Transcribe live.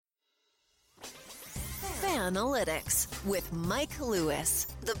Analytics with Mike Lewis,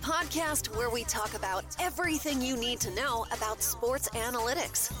 the podcast where we talk about everything you need to know about sports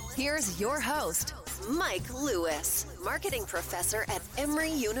analytics. Here's your host, Mike Lewis, marketing professor at Emory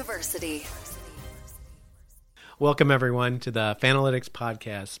University. Welcome, everyone, to the Fanalytics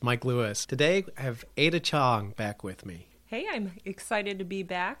Podcast. Mike Lewis. Today, I have Ada Chong back with me. Hey, I'm excited to be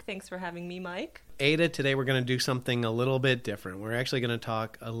back. Thanks for having me, Mike. Ada, today we're going to do something a little bit different. We're actually going to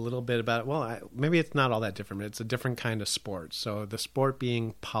talk a little bit about, maybe it's not all that different, but it's a different kind of sport. So the sport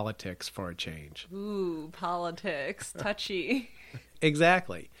being politics for a change. Ooh, politics. Touchy.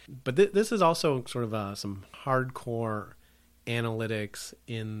 Exactly. But this is also sort of some hardcore analytics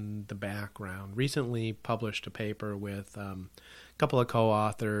in the background. Recently published a paper with a couple of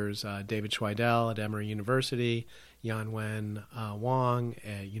co-authors, David Schweidel at Emory University, Yanwen Wang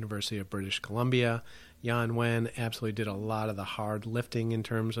at University of British Columbia. Yanwen absolutely did a lot of the hard lifting in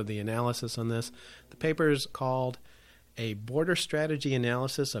terms of the analysis on this. The paper is called A Border Strategy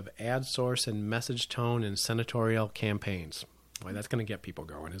Analysis of Ad Source and Message Tone in Senatorial Campaigns. Boy, that's going to get people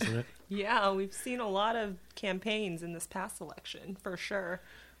going, isn't it? Yeah, we've seen a lot of campaigns in this past election, for sure.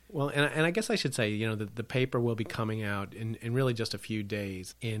 Well, and I guess I should say, the paper will be coming out in really just a few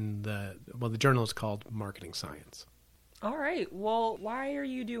days in the journal is called Marketing Science. All right. Well, why are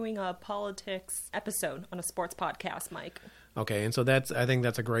you doing a politics episode on a sports podcast, Mike? Okay, and so I think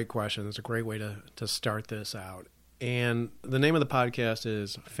that's a great question. It's a great way to start this out. And the name of the podcast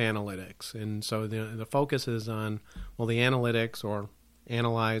is Fanalytics. And so the focus is on, the analytics or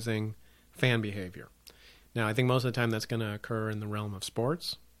analyzing fan behavior. Now, I think most of the time that's going to occur in the realm of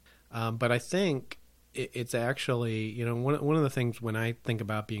sports. But I think it's actually, one of the things when I think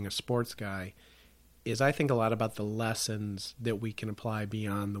about being a sports guy is I think a lot about the lessons that we can apply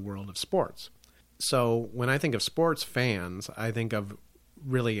beyond the world of sports. So when I think of sports fans, I think of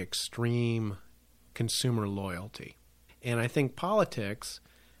really extreme consumer loyalty. And I think politics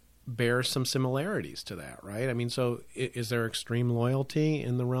bears some similarities to that, right? I mean, so is there extreme loyalty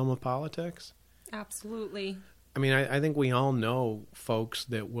in the realm of politics? Absolutely. I mean, I think we all know folks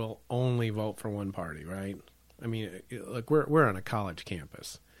that will only vote for one party, right? I mean, look, we're on a college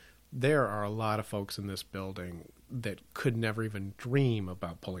campus. There are a lot of folks in this building that could never even dream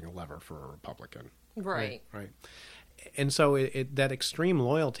about pulling a lever for a Republican. Right. And so that extreme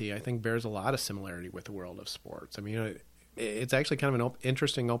loyalty, I think, bears a lot of similarity with the world of sports. I mean, it's actually kind of an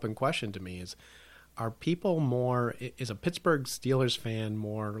interesting open question to me is a Pittsburgh Steelers fan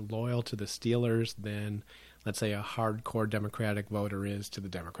more loyal to the Steelers than, let's say, a hardcore Democratic voter is to the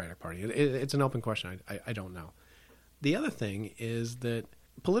Democratic Party? It's an open question. I don't know. The other thing is that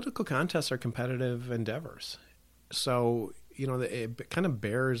political contests are competitive endeavors. So, it kind of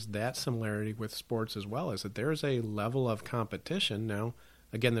bears that similarity with sports as well, is that there's a level of competition. Now,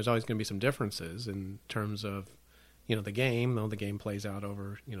 again, there's always going to be some differences in terms of, the game. Though the game plays out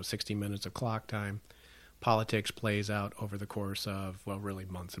over, 60 minutes of clock time. Politics plays out over the course of, really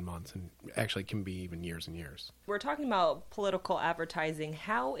months and months, and actually can be even years and years. We're talking about political advertising.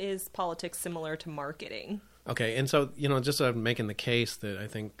 How is politics similar to marketing? Okay, and so, just making the case that I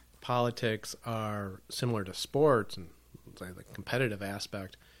think politics are similar to sports and the competitive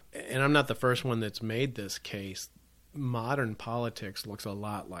aspect, and I'm not the first one that's made this case, modern politics looks a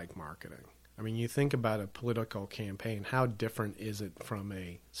lot like marketing. I mean, you think about a political campaign, how different is it from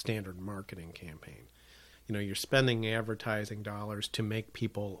a standard marketing campaign? You're spending advertising dollars to make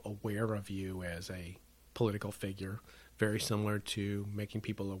people aware of you as a political figure, very similar to making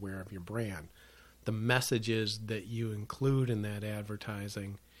people aware of your brand. The messages that you include in that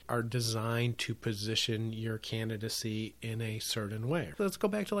advertising are designed to position your candidacy in a certain way. Let's go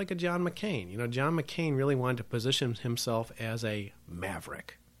back to like a John McCain. John McCain really wanted to position himself as a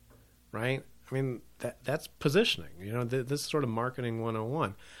maverick, right? I mean, that's positioning. This is sort of marketing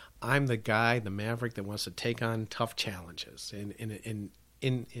 101. I'm the guy, the maverick that wants to take on tough challenges in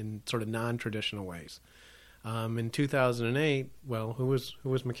sort of non-traditional ways. In 2008, who was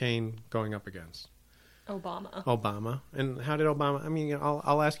McCain going up against? Obama. And how did Obama? I mean,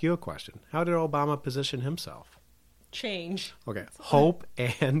 I'll ask you a question. How did Obama position himself? Change. Okay, hope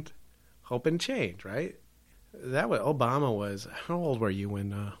and change, right? Obama was. How old were you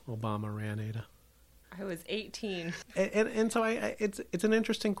when Obama ran, Ada? I was 18. And so it's an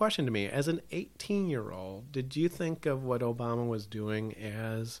interesting question to me. As an 18-year-old, did you think of what Obama was doing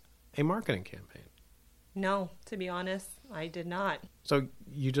as a marketing campaign? No, to be honest, I did not. So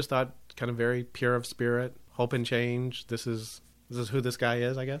you just thought kind of very pure of spirit, hope and change. This is who this guy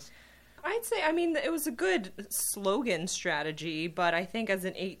is, I guess? I'd say, it was a good slogan strategy, but I think as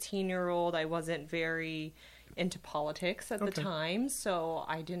an 18-year-old, I wasn't very into politics at the time, so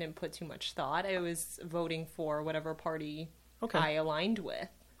I didn't put too much thought. I was voting for whatever party I aligned with.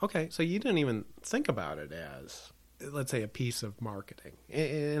 Okay, so you didn't even think about it as, let's say, a piece of marketing.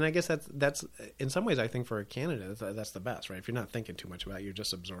 And I guess that's in some ways, I think for a candidate, that's the best, right? If you're not thinking too much about it, you're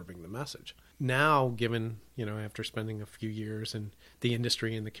just absorbing the message. Now, given, after spending a few years in the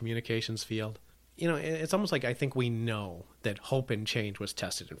industry and the communications field, it's almost like I think we know that hope and change was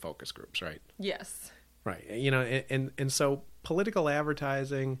tested in focus groups, right? Yes. Right. And so political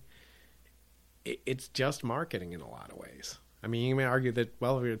advertising, it's just marketing in a lot of ways. I mean, you may argue that,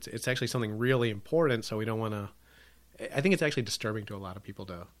 well, it's actually something really important, so we don't want to... I think it's actually disturbing to a lot of people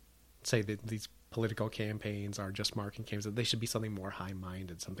to say that these political campaigns are just marketing campaigns, that they should be something more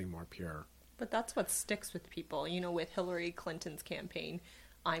high-minded, something more pure. But that's what sticks with people. With Hillary Clinton's campaign,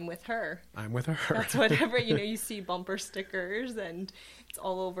 I'm with her. I'm with her. That's whatever, you see bumper stickers and it's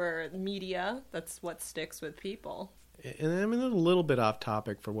all over media. That's what sticks with people. And I mean, a little bit off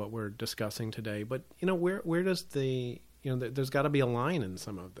topic for what we're discussing today, but, where does there's got to be a line in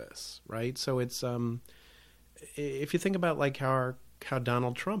some of this, right? So it's, if you think about like how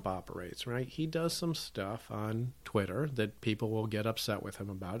Donald Trump operates, right? He does some stuff on Twitter that people will get upset with him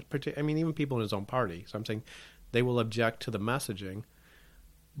about. I mean, even people in his own party. So I'm saying they will object to the messaging.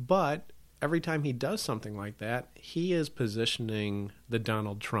 But every time he does something like that, he is positioning the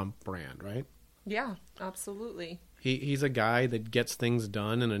Donald Trump brand, right? Yeah, absolutely. He's a guy that gets things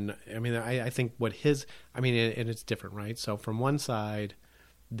done. And I mean, I think and it's different, right? So from one side,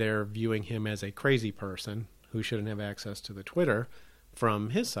 they're viewing him as a crazy person who shouldn't have access to the Twitter.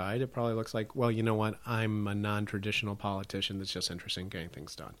 From his side, it probably looks like, well, you know what? I'm a non-traditional politician that's just interested in getting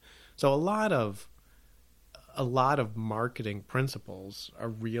things done. So a lot of marketing principles are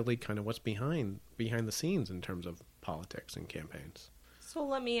really kind of what's behind the scenes in terms of politics and campaigns. So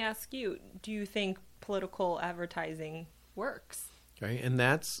let me ask you, do you think political advertising works? Okay, and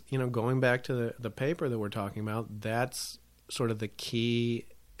that's, going back to the paper that we're talking about, that's sort of the key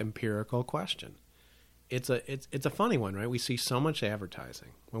empirical question. It's a funny one, right? We see so much advertising.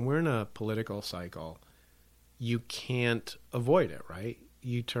 When we're in a political cycle, you can't avoid it, right?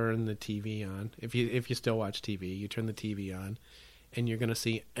 You turn the TV on. If you still watch TV, you turn the TV on, and you're going to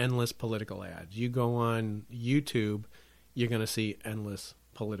see endless political ads. You go on YouTube, you're going to see endless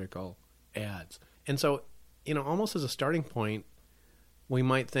political ads. And so, almost as a starting point, we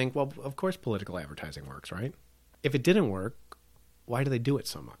might think, well, of course political advertising works, right? If it didn't work, why do they do it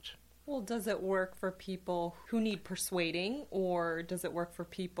so much? Well, does it work for people who need persuading, or does it work for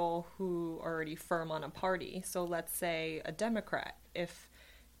people who are already firm on a party? So let's say a Democrat. If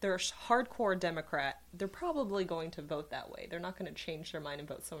they're a hardcore Democrat, they're probably going to vote that way. They're not going to change their mind and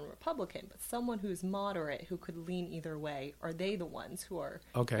vote someone Republican. But someone who's moderate, who could lean either way, are they the ones who are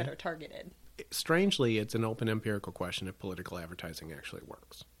that are targeted? Strangely, it's an open empirical question if political advertising actually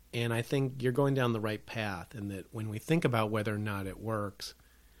works. And I think you're going down the right path in that when we think about whether or not it works,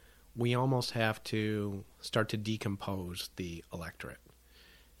 we almost have to start to decompose the electorate.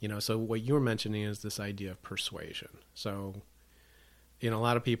 So what you were mentioning is this idea of persuasion. So, a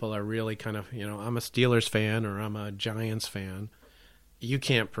lot of people are really kind of, I'm a Steelers fan or I'm a Giants fan. You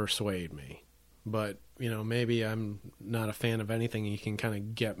can't persuade me. But, maybe I'm not a fan of anything and you can kind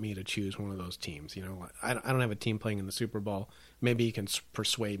of get me to choose one of those teams. I don't have a team playing in the Super Bowl. Maybe you can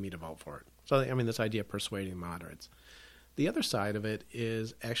persuade me to vote for it. So, I mean, this idea of persuading moderates. The other side of it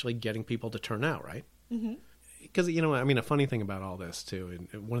is actually getting people to turn out, right? Mm-hmm. Because, a funny thing about all this, too,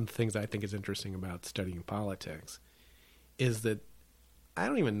 and one of the things I think is interesting about studying politics is that I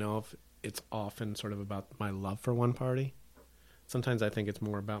don't even know if it's often sort of about my love for one party. Sometimes I think it's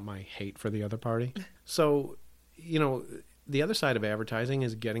more about my hate for the other party. So, the other side of advertising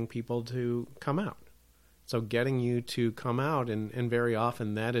is getting people to come out. So getting you to come out, and very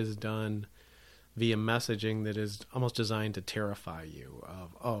often that is done via messaging that is almost designed to terrify you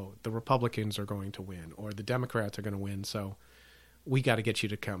of, oh, the Republicans are going to win or the Democrats are going to win, so we got to get you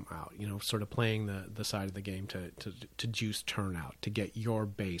to come out, sort of playing the side of the game to juice turnout, to get your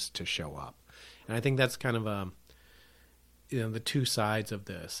base to show up. And I think that's kind of the two sides of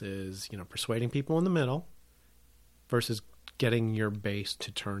this is, persuading people in the middle versus getting your base to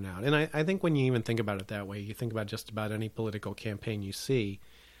turn out. And I think when you even think about it that way, you think about just about any political campaign you see,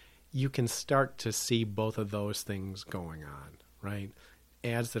 you can start to see both of those things going on, right?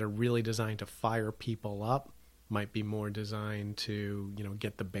 Ads that are really designed to fire people up might be more designed to,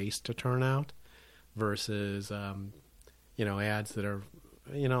 get the base to turn out versus, ads that are,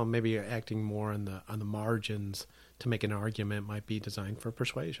 maybe acting more on the margins to make an argument might be designed for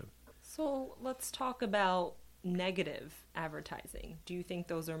persuasion. So let's talk about negative advertising? Do you think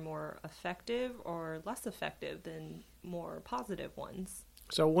those are more effective or less effective than more positive ones?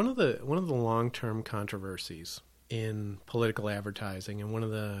 So one of the long-term controversies in political advertising, and one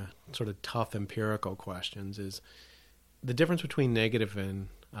of the sort of tough empirical questions, is the difference between negative and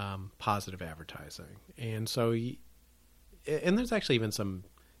positive advertising. And so, and there's actually even some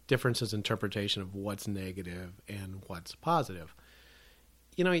differences in interpretation of what's negative and what's positive.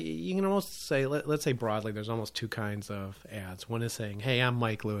 You know, you can almost say, let's say broadly, there's almost two kinds of ads. One is saying, hey, I'm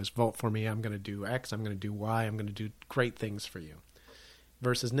Mike Lewis, vote for me, I'm going to do X, I'm going to do Y, I'm going to do great things for you.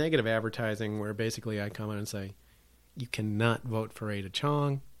 Versus negative advertising, where basically I come in and say, you cannot vote for Ada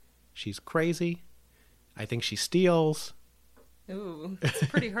Chong. She's crazy. I think she steals. Ooh, it's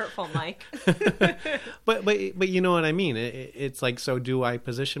pretty hurtful, Mike. but you know what I mean. It's like, so do I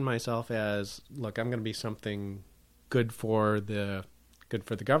position myself as, look, I'm going to be something good for the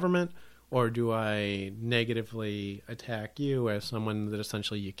government, or do I negatively attack you as someone that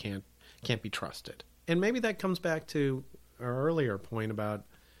essentially you can't be trusted? And maybe that comes back to our earlier point about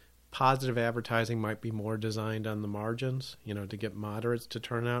positive advertising might be more designed on the margins, you know, to get moderates to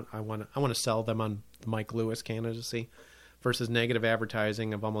turn out. I want to sell them on the Mike Lewis candidacy, versus negative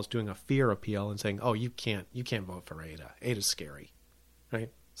advertising of almost doing a fear appeal and saying, oh, you can't vote for Ada. Ada's scary,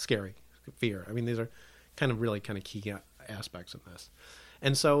 right? Scary, fear. I mean, these are kind of key aspects in this.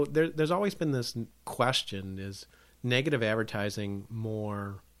 And so there's always been this question: is negative advertising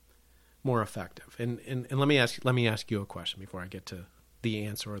more effective? And let me ask you a question before I get to the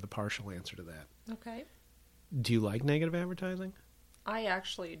answer or the partial answer to that. Okay. Do you like negative advertising? I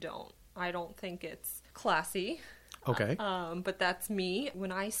actually don't. I don't think it's classy. Okay. But that's me.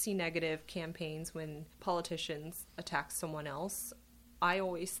 When I see negative campaigns, when politicians attack someone else, I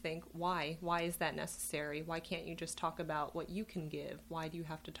always think, why? Why is that necessary? Why can't you just talk about what you can give? Why do you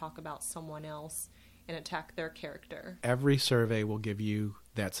have to talk about someone else and attack their character? Every survey will give you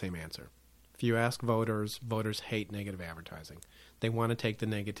that same answer. If you ask voters hate negative advertising. They want to take the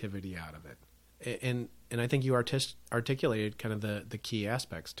negativity out of it. And I think you articulated kind of the key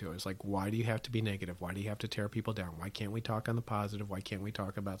aspects to it. It's like, why do you have to be negative? Why do you have to tear people down? Why can't we talk on the positive? Why can't we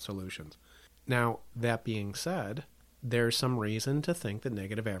talk about solutions? Now, that being said, there's some reason to think that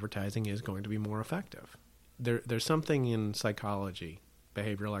negative advertising is going to be more effective. There's something in psychology,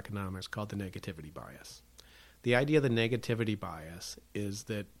 behavioral economics, called the negativity bias. The idea of the negativity bias is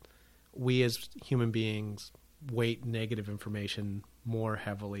that we as human beings weight negative information more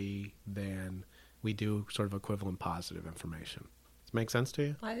heavily than we do sort of equivalent positive information. Does it make sense to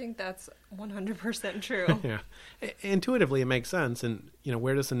you? I think that's 100% true. Yeah. Intuitively, it makes sense. And, you know,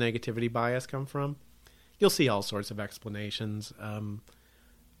 where does the negativity bias come from? You'll see all sorts of explanations.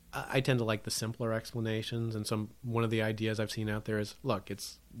 I tend to like the simpler explanations. And one of the ideas I've seen out there is, look,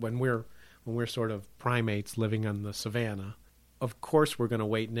 it's when we're sort of primates living on the savannah, of course we're going to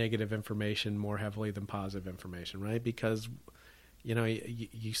weight negative information more heavily than positive information, right? Because, you know,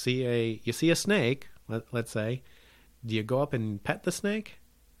 you see a snake, let's say, do you go up and pet the snake,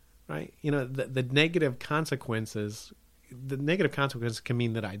 right? You know, the negative consequences can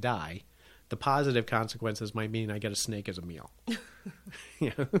mean that I die. The positive consequences might mean I get a snake as a meal.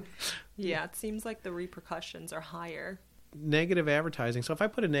 Yeah. Yeah, it seems like the repercussions are higher. Negative advertising. So if I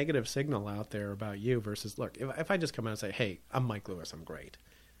put a negative signal out there about you versus, look, if I just come out and say, hey, I'm Mike Lewis, I'm great.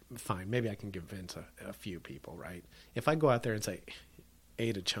 Fine, maybe I can convince a few people, right? If I go out there and say,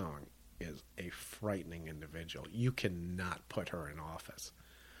 Ada Chong is a frightening individual, you cannot put her in office.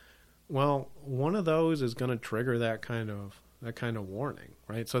 Well, one of those is going to trigger that kind of warning,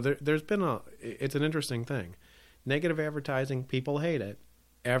 right? So there's been it's an interesting thing. Negative advertising, people hate it.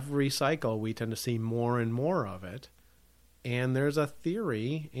 Every cycle, we tend to see more and more of it. And there's a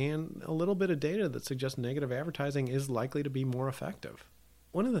theory and a little bit of data that suggests negative advertising is likely to be more effective.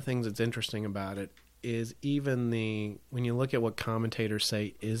 One of the things that's interesting about it is even when you look at what commentators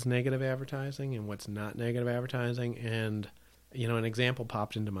say is negative advertising and what's not negative advertising, and, you know, an example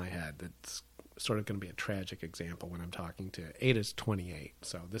popped into my head that's sort of going to be a tragic example when I'm talking to Ada's 28,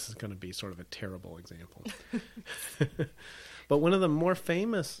 so this is going to be sort of a terrible example. But one of the more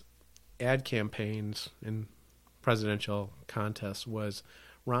famous ad campaigns in presidential contests was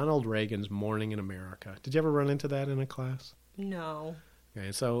Ronald Reagan's Morning in America. Did you ever run into that in a class? No.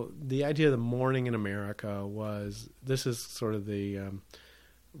 Okay, so the idea of the Morning in America was, this is sort of the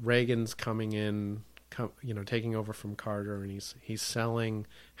Reagan's coming in, taking over from Carter, and he's selling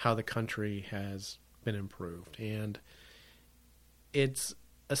how the country has been improved. And it's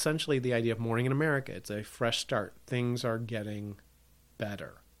essentially the idea of Morning in America. It's a fresh start. Things are getting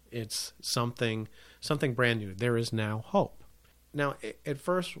better. It's something brand new. There is now hope. Now, at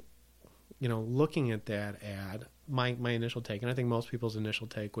first, looking at that ad, my initial take, and I think most people's initial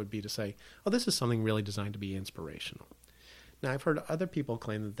take would be to say, oh, this is something really designed to be inspirational. Now, I've heard other people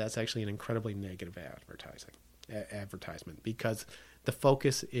claim that that's actually an incredibly negative advertisement because the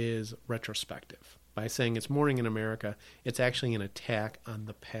focus is retrospective. By saying it's Morning in America, it's actually an attack on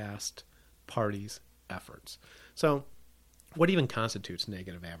the past party's efforts. So what even constitutes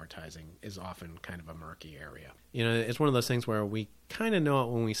negative advertising is often kind of a murky area. It's one of those things where we kind of know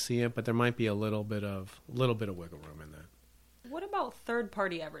it when we see it, but there might be a little bit of wiggle room in that. What about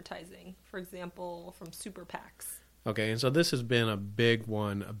third-party advertising, for example, from super PACs? Okay, and so this has been a big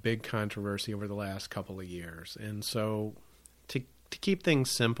controversy over the last couple of years. And so to keep things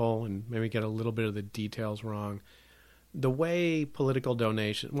simple and maybe get a little bit of the details wrong, the way political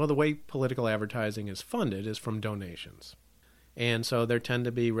advertising is funded is from donations. And so there tend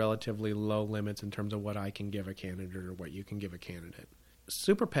to be relatively low limits in terms of what I can give a candidate or what you can give a candidate.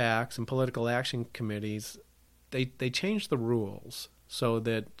 Super PACs and political action committees, they change the rules so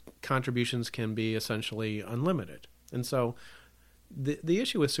that contributions can be essentially unlimited. And so the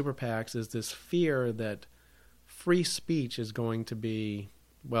issue with super PACs is this fear that free speech is going to be,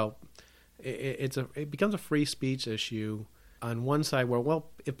 it becomes a free speech issue on one side where,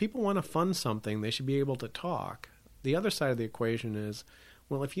 if people want to fund something, they should be able to talk. The other side of the equation is,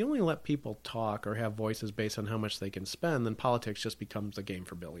 if you only let people talk or have voices based on how much they can spend, then politics just becomes a game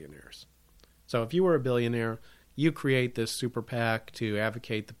for billionaires. So if you were a billionaire, you create this super PAC to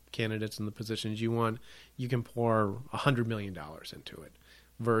advocate the candidates and the positions you want, you can pour $100 million into it.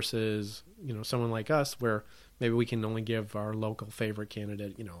 Versus, someone like us where maybe we can only give our local favorite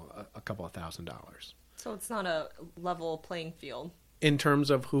candidate, a couple of $1,000. So it's not a level playing field. In terms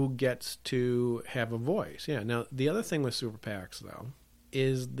of who gets to have a voice. Yeah. Now, the other thing with super PACs, though,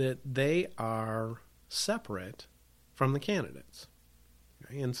 is that they are separate from the candidates.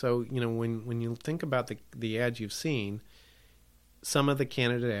 Okay? And so, when you think about the ads you've seen, some of the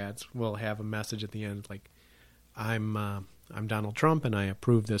candidate ads will have a message at the end like, I'm Donald Trump and I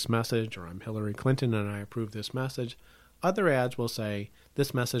approve this message, or I'm Hillary Clinton and I approve this message. Other ads will say,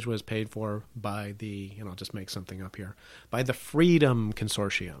 this message was paid for by the, I'll just make something up here, by the Freedom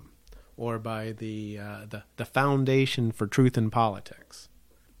Consortium, or by the Foundation for Truth in Politics.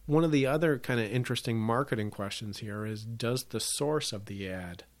 One of the other kind of interesting marketing questions here is, does the source of the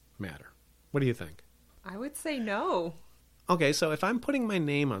ad matter? What do you think? I would say no. Okay, so if I'm putting my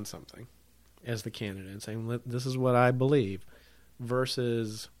name on something as the candidate and saying, this is what I believe,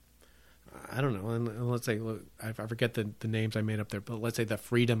 versus, I don't know, and let's say, look, I forget the names I made up there, but let's say the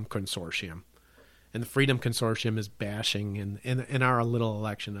Freedom Consortium. And the Freedom Consortium is bashing, in our little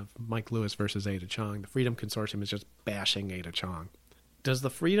election of Mike Lewis versus Ada Chong, the Freedom Consortium is just bashing Ada Chong. Does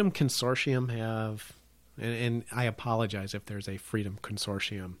the Freedom Consortium have, and I apologize if there's a Freedom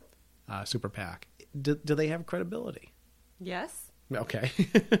Consortium super PAC, do they have credibility? Yes. Okay.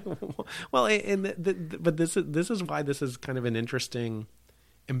 Well, but this is why this is kind of an interesting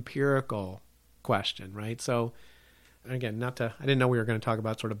empirical question, right? So, again, I didn't know we were going to talk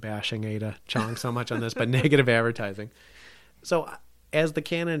about sort of bashing Ada Chong so much on this, but negative advertising. So, as the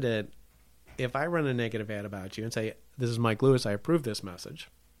candidate, if I run a negative ad about you and say, this is Mike Lewis, I approve this message,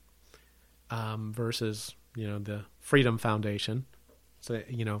 versus, the Freedom Foundation, so,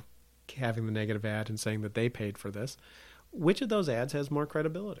 having the negative ad and saying that they paid for this, which of those ads has more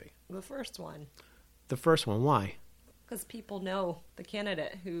credibility? The first one. The first one, why? Because people know the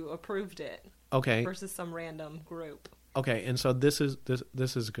candidate who approved it. Okay. Versus some random group. Okay, and so this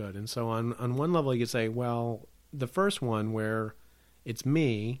is good. And so on one level you could say, well, the first one where it's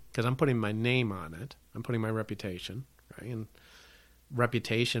me, because I'm putting my name on it, I'm putting my reputation, right? And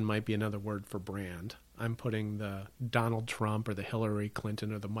reputation might be another word for brand. I'm putting the Donald Trump or the Hillary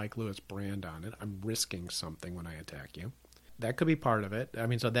Clinton or the Mike Lewis brand on it. I'm risking something when I attack you. That could be part of it. I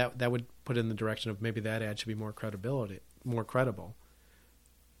mean, so that would put in the direction of maybe that ad should be more credible.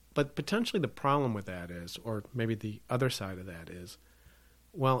 But potentially the problem with that is, or maybe the other side of that is,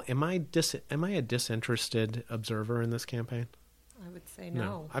 well, am I a disinterested observer in this campaign? I would say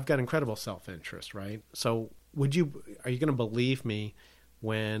no. I've got incredible self-interest, right? So are you going to believe me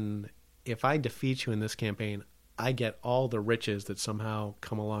when, if I defeat you in this campaign, I get all the riches that somehow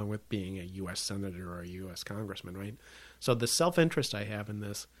come along with being a U.S. senator or a U.S. congressman, right? So the self-interest I have in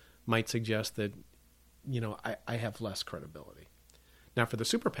this might suggest that, I have less credibility. Now, for the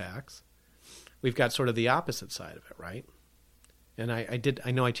super PACs, we've got sort of the opposite side of it, right? And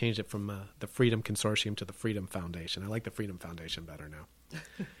I know I changed it from the Freedom Consortium to the Freedom Foundation. I like the Freedom Foundation better now.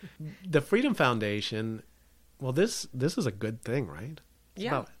 The Freedom Foundation, well, this is a good thing, right?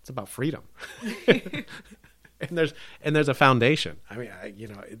 It's about freedom. and there's a foundation. I mean,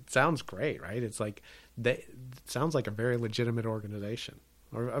 it sounds great, right? It's like it sounds like a very legitimate organization,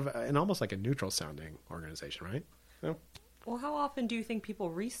 and almost like a neutral sounding organization, right? So, Well, how often do you think people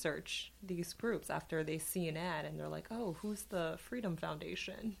research these groups after they see an ad and they're like, oh, who's the Freedom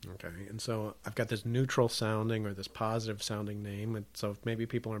Foundation? okay, and so I've got this neutral sounding or this positive sounding name, and so if maybe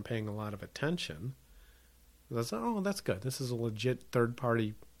people aren't paying a lot of attention, that's good. This is a legit third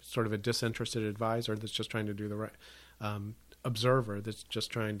party, sort of a disinterested advisor that's just trying to do the right observer that's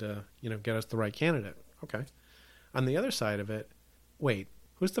just trying to get us the right candidate. Okay. On the other side of it, wait,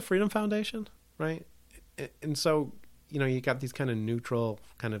 who's the Freedom Foundation, right? And so you got these kind of neutral,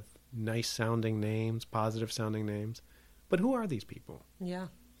 kind of nice sounding names, positive sounding names, but who are these people? Yeah.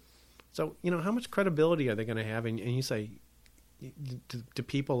 So how much credibility are they going to have? And you say, do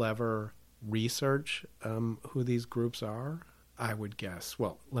people ever research who these groups are? I would guess.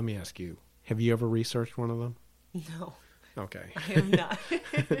 Well, let me ask you: have you ever researched one of them? No. Okay. I am not.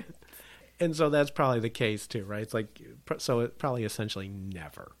 And so that's probably the case too, right? It's like, so it probably essentially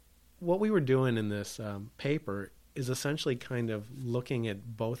never. What we were doing in this paper is essentially kind of looking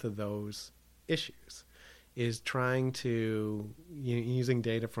at both of those issues, is trying to, using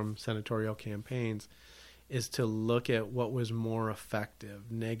data from senatorial campaigns, is to look at what was more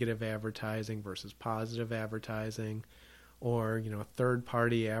effective, negative advertising versus positive advertising, or,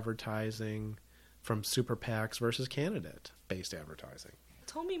 third-party advertising from super PACs versus candidate-based advertising.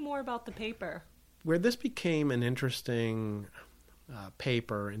 Tell me more about the paper. Where this became an interesting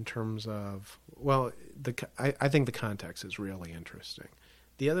paper in terms of, well, I think the context is really interesting.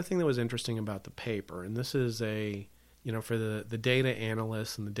 The other thing that was interesting about the paper, and this is for the data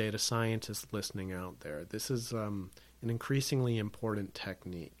analysts and the data scientists listening out there, this is an increasingly important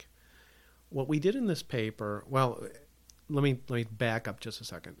technique. What we did in this paper, well, let me back up just a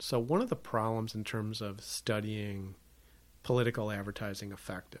second. So one of the problems in terms of studying political advertising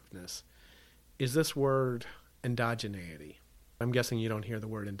effectiveness is this word endogeneity. I'm guessing you don't hear the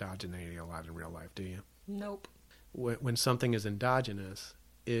word endogeneity a lot in real life, do you? Nope. When something is endogenous,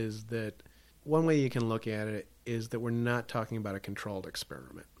 is that one way you can look at it is that we're not talking about a controlled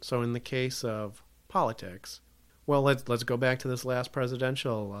experiment. So in the case of politics, well, let's go back to this last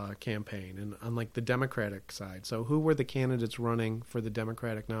presidential campaign, and unlike the Democratic side. So who were the candidates running for the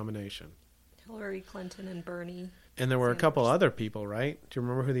Democratic nomination? Hillary Clinton and Bernie. And there were a couple other people, right? Do you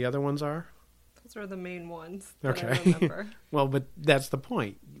remember who the other ones are? Those are the main ones that I Okay. remember. Well, but that's the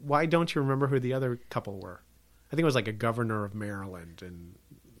point. Why don't you remember who the other couple were? I think it was like a governor of Maryland and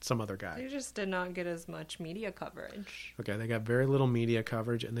some other guy. They just did not get as much media coverage. Okay, they got very little media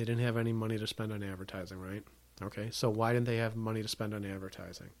coverage, and they didn't have any money to spend on advertising, right? Okay, so why didn't they have money to spend on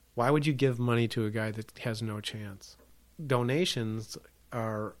advertising? Why would you give money to a guy that has no chance? Donations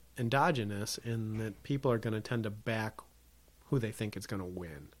are endogenous in that people are going to tend to back who they think is going to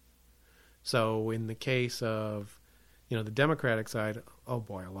win. So in the case of, the Democratic side, oh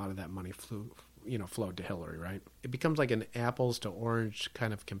boy, a lot of that money flowed to Hillary, right? It becomes like an apples to orange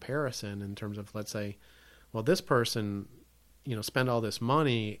kind of comparison in terms of, let's say, well, this person, spent all this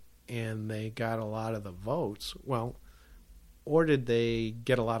money and they got a lot of the votes. Well, or did they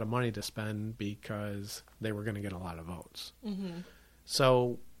get a lot of money to spend because they were going to get a lot of votes? Mm-hmm.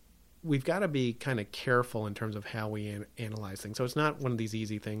 So we've got to be kind of careful in terms of how we analyze things. So it's not one of these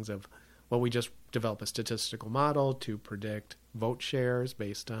easy things of, well, we just develop a statistical model to predict vote shares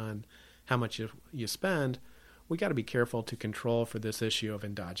based on how much you spend. We got to be careful to control for this issue of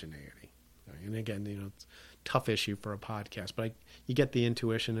endogeneity. And again, it's a tough issue for a podcast, but you get the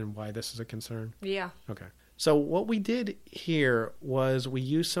intuition and why this is a concern? Yeah. Okay. So what we did here was we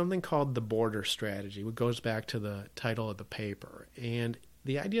used something called the border strategy, which goes back to the title of the paper. And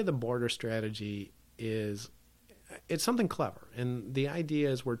the idea of the border strategy is it's something clever. And the idea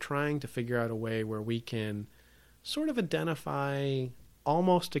is we're trying to figure out a way where we can sort of identify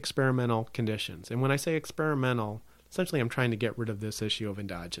almost experimental conditions. And when I say experimental, essentially I'm trying to get rid of this issue of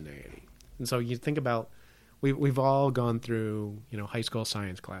endogeneity. And so you think about, we've all gone through, high school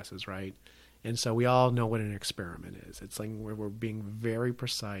science classes, right? And so we all know what an experiment is. It's like where we're being very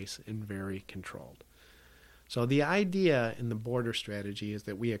precise and very controlled. So the idea in the border strategy is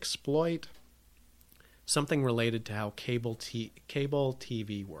that we exploit something related to how cable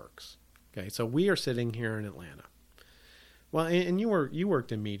TV works. Okay, so we are sitting here in Atlanta. Well, and you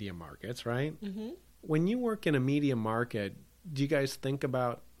worked in media markets, right? Mm-hmm. When you work in a media market, do you guys think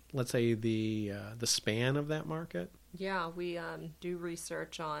about, let's say, the span of that market? Yeah, we do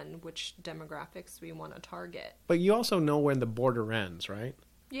research on which demographics we want to target. But you also know when the border ends, right?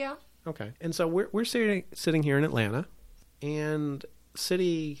 Yeah. Okay. And so we're sitting here in Atlanta, and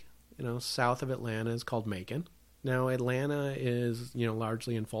city south of Atlanta is called Macon. Now, Atlanta is,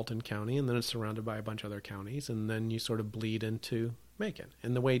 largely in Fulton County, and then it's surrounded by a bunch of other counties, and then you sort of bleed into Macon.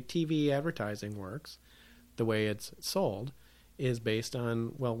 And the way TV advertising works, the way it's sold, is based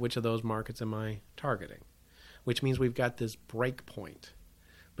on, well, which of those markets am I targeting? Which means we've got this break point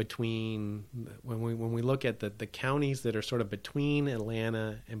between, when we look at the counties that are sort of between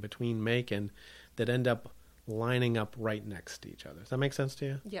Atlanta and between Macon, that end up lining up right next to each other. Does that make sense to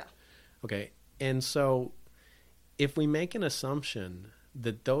you? Yeah. Okay. And so if we make an assumption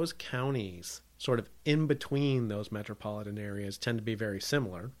that those counties sort of in between those metropolitan areas tend to be very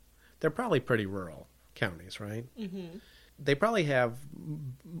similar, they're probably pretty rural counties, right? Mm-hmm. They probably have,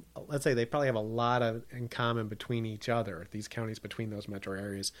 let's say, a lot in common between each other, these counties between those metro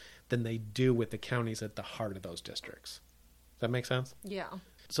areas, than they do with the counties at the heart of those districts. Does that make sense? Yeah.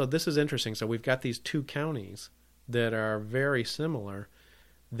 So this is interesting. So we've got these two counties that are very similar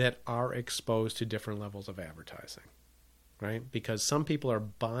that are exposed to different levels of advertising, right? Because some people are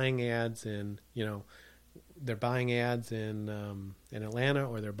buying ads in, they're buying ads in Atlanta,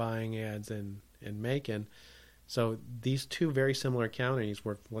 or they're buying ads in Macon. So these two very similar counties,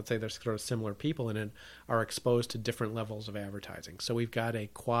 where let's say there's sort of similar people in it, are exposed to different levels of advertising. So we've got a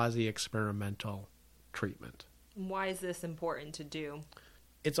quasi-experimental treatment. Why is this important to do?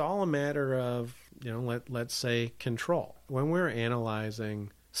 It's all a matter of, let's say, control. When we're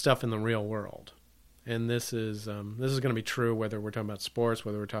analyzing stuff in the real world, and this is going to be true whether we're talking about sports,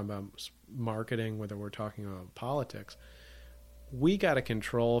 whether we're talking about marketing, whether we're talking about politics, we got to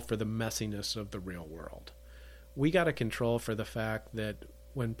control for the messiness of the real world. We got to control for the fact that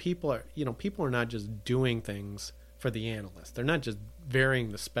when people are not just doing things for the analyst. They're not just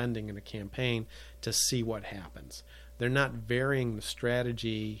varying the spending in a campaign to see what happens. They're not varying the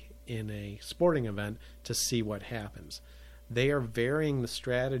strategy in a sporting event to see what happens. They are varying the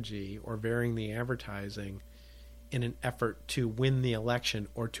strategy or varying the advertising in an effort to win the election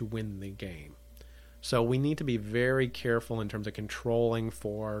or to win the game. So we need to be very careful in terms of controlling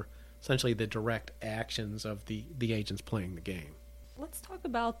for essentially the direct actions of the agents playing the game. Let's talk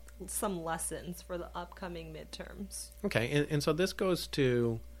about some lessons for the upcoming midterms. Okay, and so this goes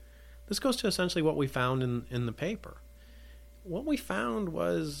to essentially what we found in the paper. What we found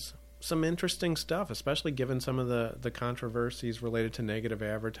was some interesting stuff, especially given some of the controversies related to negative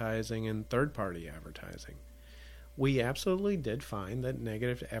advertising and third-party advertising. We absolutely did find that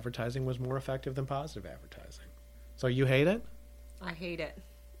negative advertising was more effective than positive advertising. So you hate it? I hate it.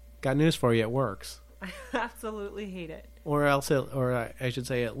 Got news for you, it works. I absolutely hate it. Or I should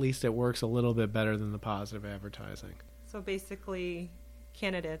say, at least it works a little bit better than the positive advertising. So basically,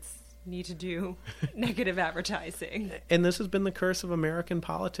 candidates need to do negative advertising. And this has been the curse of American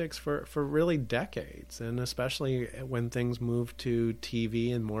politics for really decades. And especially when things moved to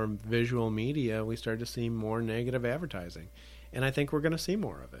TV and more visual media, we started to see more negative advertising. And I think we're going to see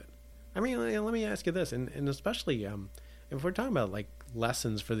more of it. I mean, let me ask you this, and especially if we're talking about like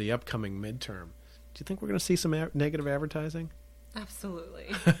lessons for the upcoming midterm, do you think we're going to see some negative advertising?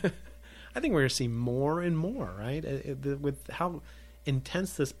 Absolutely. I think we're going to see more and more, right? With how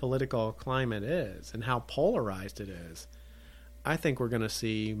intense this political climate is and how polarized it is, I think we're going to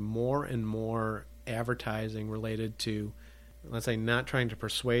see more and more advertising related to, let's say, not trying to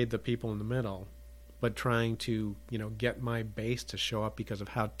persuade the people in the middle, but trying to, get my base to show up because of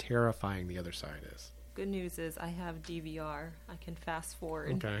how terrifying the other side is. Good news is I have DVR. I can fast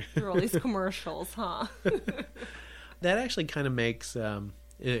forward through all these commercials, huh? That actually kind of makes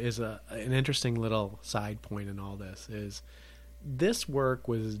is an interesting little side point in all this. Is this work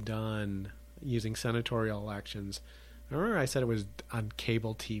was done using senatorial elections. Remember I said it was on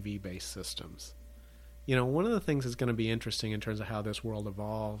cable TV based systems. One of the things that's going to be interesting in terms of how this world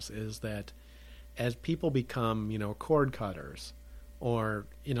evolves is that as people become, cord cutters, or,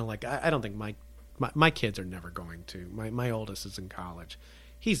 I don't think my kids are never going to. My oldest is in college.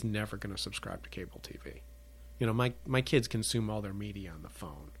 He's never going to subscribe to cable TV. My kids consume all their media on the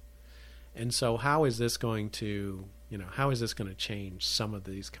phone. And so how is this going to change some of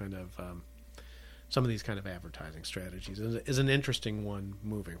these kind of advertising strategies is an interesting one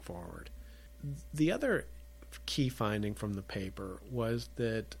moving forward. The other key finding from the paper was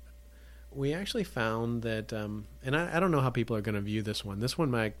that we actually found that, and I don't know how people are going to view this one. This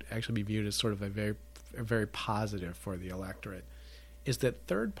one might actually be viewed as sort of a very positive for the electorate, is that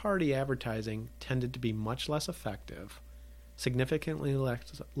third-party advertising tended to be much less effective, significantly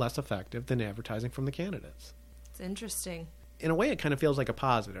less effective than advertising from the candidates. It's interesting. In a way, it kind of feels like a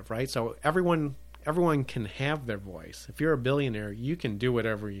positive, right? So everyone can have their voice. If you're a billionaire, you can do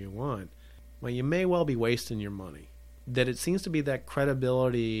whatever you want. Well, you may well be wasting your money. That it seems to be that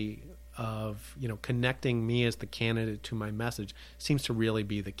credibility of, connecting me as the candidate to my message seems to really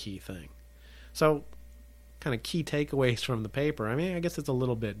be the key thing. So kind of key takeaways from the paper. I mean, I guess it's a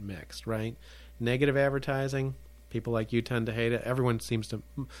little bit mixed, right? Negative advertising, people like you tend to hate it. Everyone seems to,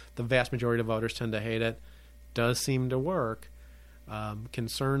 the vast majority of voters tend to hate it. Does seem to work.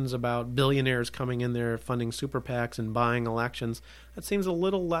 Concerns about billionaires coming in there funding super PACs and buying elections, that seems a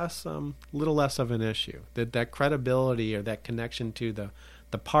little less of an issue. That credibility or that connection to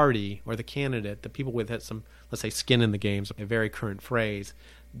the party or the candidate, the people with some, let's say, skin in the game, a very current phrase,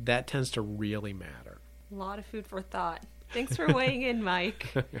 that tends to really matter. A lot of food for thought. Thanks for weighing in, Mike.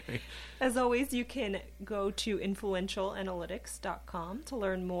 Right. As always, you can go to influentialanalytics.com to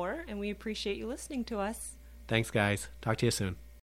learn more, and we appreciate you listening to us. Thanks, guys. Talk to you soon.